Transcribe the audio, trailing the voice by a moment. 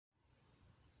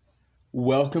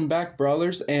Welcome back,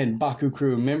 Brawlers and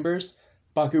Bakucrew members.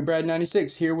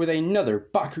 BakuBrad96 here with another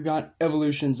Bakugan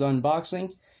Evolutions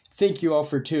unboxing. Thank you all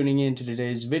for tuning in to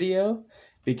today's video,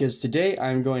 because today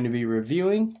I'm going to be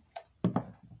reviewing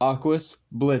Aquos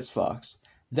Blitz Fox.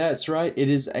 That's right, it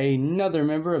is another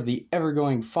member of the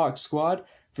ever-going Fox Squad.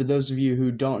 For those of you who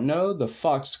don't know, the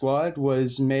Fox Squad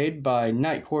was made by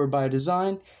Nightcore by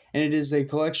Design, and it is a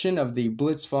collection of the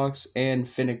Blitz Fox and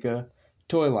Finnica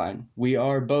toy line. We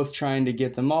are both trying to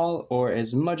get them all, or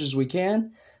as much as we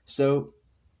can, so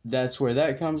that's where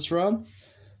that comes from.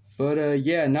 But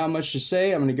yeah, not much to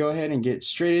say. I'm going to go ahead and get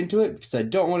straight into it, because I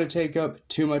don't want to take up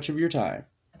too much of your time.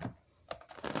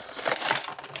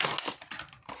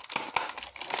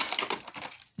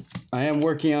 I am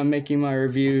working on making my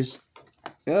reviews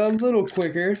a little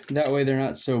quicker, that way they're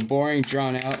not so boring,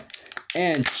 drawn out,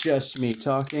 and just me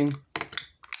talking.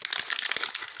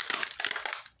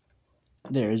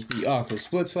 There's the Aquos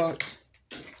Blitz Fox.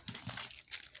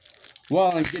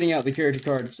 While I'm getting out the character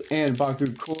cards and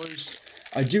Baku cores,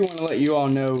 I do want to let you all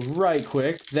know right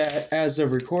quick that as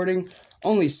of recording,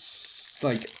 only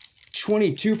like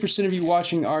 22% of you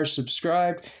watching are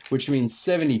subscribed, which means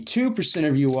 72%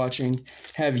 of you watching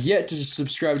have yet to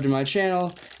subscribe to my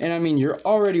channel. And I mean, you're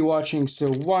already watching,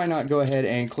 so why not go ahead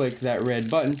and click that red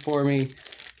button for me?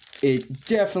 It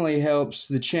definitely helps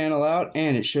the channel out,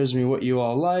 and it shows me what you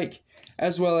all like,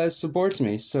 as well as supports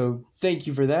me, so thank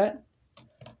you for that.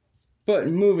 But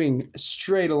moving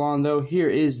straight along though, here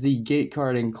is the gate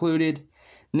card included.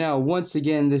 Now once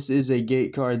again, this is a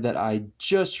gate card that I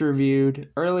just reviewed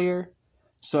earlier,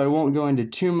 so I won't go into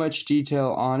too much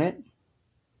detail on it.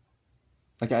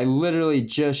 Like, I literally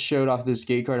just showed off this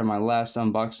gate card in my last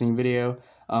unboxing video.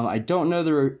 I don't know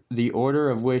the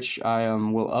order of which I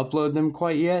will upload them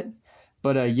quite yet.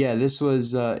 But yeah, this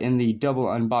was in the double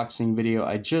unboxing video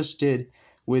I just did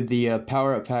with the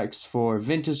power-up packs for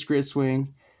Ventus Gritswing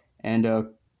and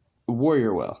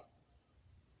Warrior Well.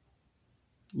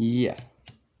 Yeah.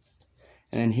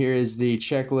 And then here is the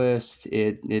checklist.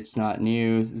 It's not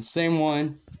new. The same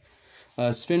one.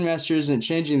 Spin Master isn't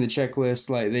changing the checklist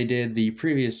like they did the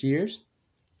previous years.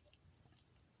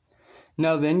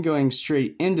 Now then, going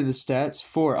straight into the stats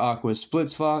for Aquos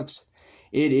Blitz Fox.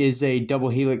 It is a double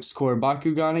Helix core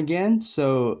Bakugan again,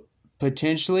 so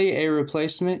potentially a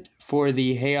replacement for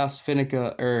the the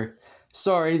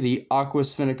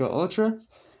Aquos Finnica Ultra,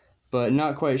 but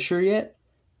not quite sure yet.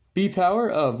 B power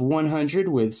of 100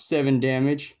 with 7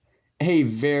 damage, a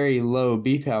very low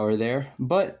B power there,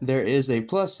 but there is a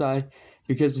plus side,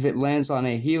 because if it lands on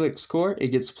a Helix core, it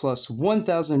gets plus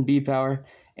 1000 B power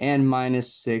and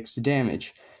minus 6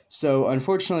 damage. So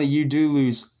unfortunately, you do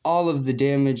lose all of the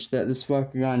damage that this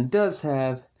Bakugan does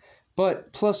have,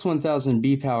 but plus 1000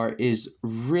 B power is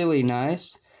really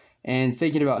nice. And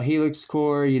thinking about Helix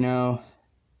core, you know,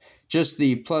 just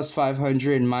the plus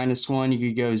 500 and minus 1, you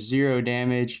could go 0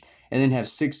 damage and then have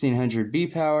 1600 B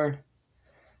power.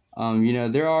 You know,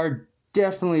 there are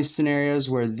definitely scenarios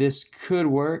where this could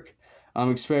work,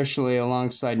 especially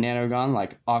alongside Nanogon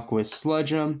like Aquos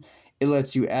Sludgeum. It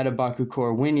lets you add a Baku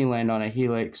core when you land on a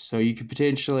Helix, so you could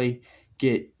potentially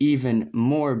get even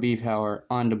more B power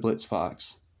onto Blitz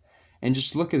Fox. And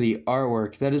just look at the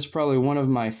artwork. That is probably one of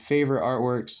my favorite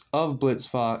artworks of Blitz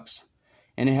Fox,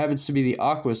 and it happens to be the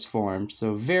Aquos form,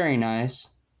 so very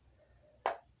nice.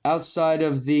 Outside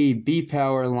of the B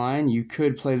power line, you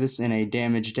could play this in a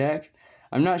damage deck.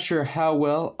 I'm not sure how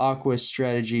well Aquos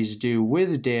strategies do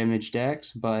with damage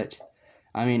decks, but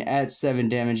I mean, at 7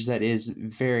 damage, that is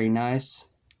very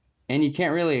nice. And you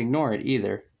can't really ignore it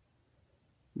either.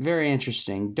 Very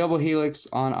interesting. Double Helix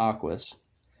on Aquos.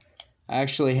 I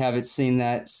actually haven't seen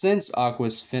that since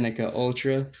Aquos Finnica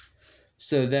Ultra.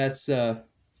 So that's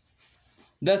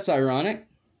ironic.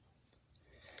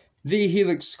 The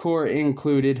Helix core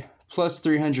included plus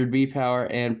 300 B power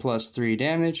and plus 3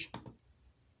 damage.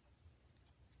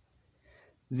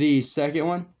 The second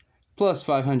one, plus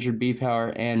 500 B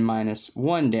power and minus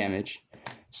 1 damage.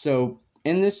 So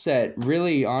in this set,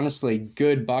 really honestly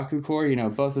good Baku core. You know,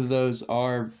 both of those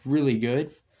are really good.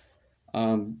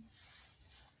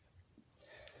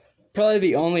 Probably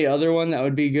the only other one that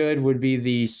would be good would be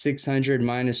the 600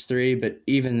 minus 3, but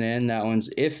even then that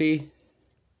one's iffy.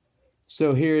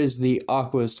 So here is the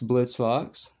Aquos Blitz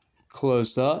Fox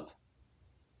close up.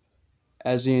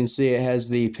 As you can see, it has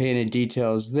the painted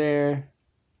details there.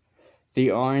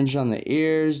 The orange on the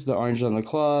ears, the orange on the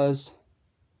claws,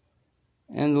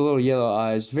 and the little yellow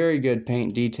eyes. Very good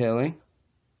paint detailing.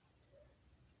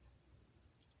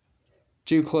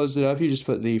 To close it up, you just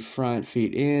put the front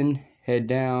feet in, head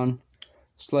down,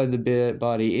 slide the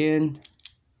body in,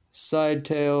 side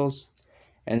tails,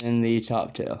 and then the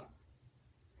top tail.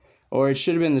 Or it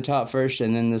should have been the top first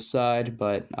and then the side,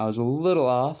 but I was a little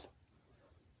off.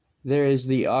 There is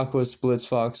the Aquos Blitz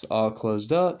Fox all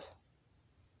closed up.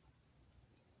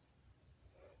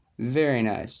 Very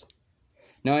nice.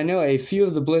 Now I know a few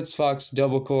of the Blitz Fox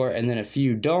double core and then a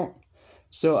few don't,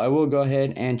 so I will go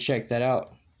ahead and check that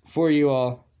out for you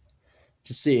all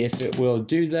to see if it will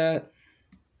do that.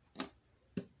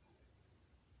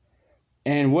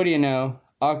 And what do you know,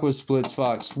 Aquos Blitz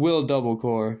Fox will double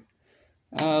core.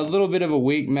 A little bit of a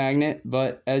weak magnet,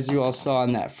 but as you all saw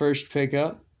in that first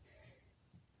pickup,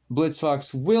 Blitz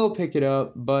Fox will pick it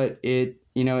up, but it's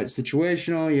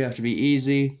situational. You have to be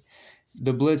easy.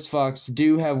 The Blitz Fox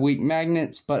do have weak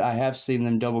magnets, but I have seen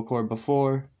them double core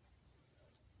before.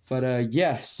 But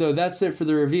yeah, so that's it for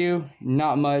the review.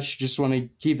 Not much, just want to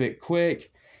keep it quick.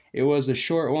 It was a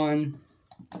short one.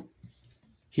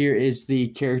 Here is the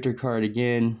character card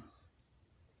again.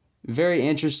 Very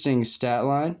interesting stat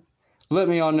line. Let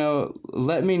me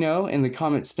know in the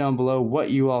comments down below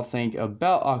what you all think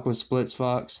about Aquos Blitz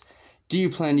Fox. Do you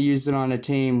plan to use it on a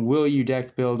team? Will you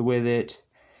deck build with it?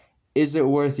 Is it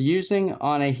worth using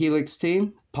on a Helix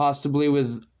team? Possibly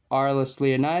with Arlis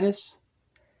Leonidas?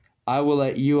 I will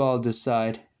let you all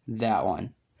decide that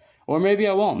one. Or maybe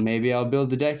I won't. Maybe I'll build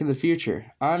the deck in the future.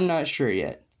 I'm not sure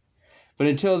yet. But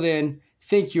until then,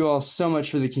 thank you all so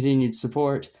much for the continued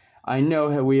support. I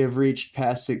know we have reached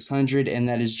past 600, and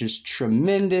that is just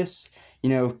tremendous.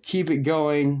 Keep it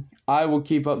going. I will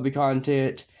keep up the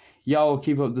content. Y'all will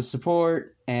keep up the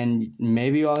support, and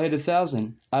maybe I'll hit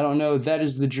 1,000. I don't know. That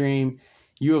is the dream.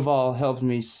 You have all helped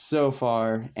me so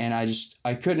far, and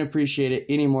I couldn't appreciate it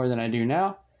any more than I do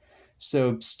now.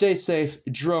 So stay safe,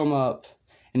 drome up,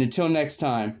 and until next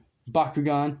time,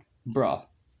 Bakugan Brawl.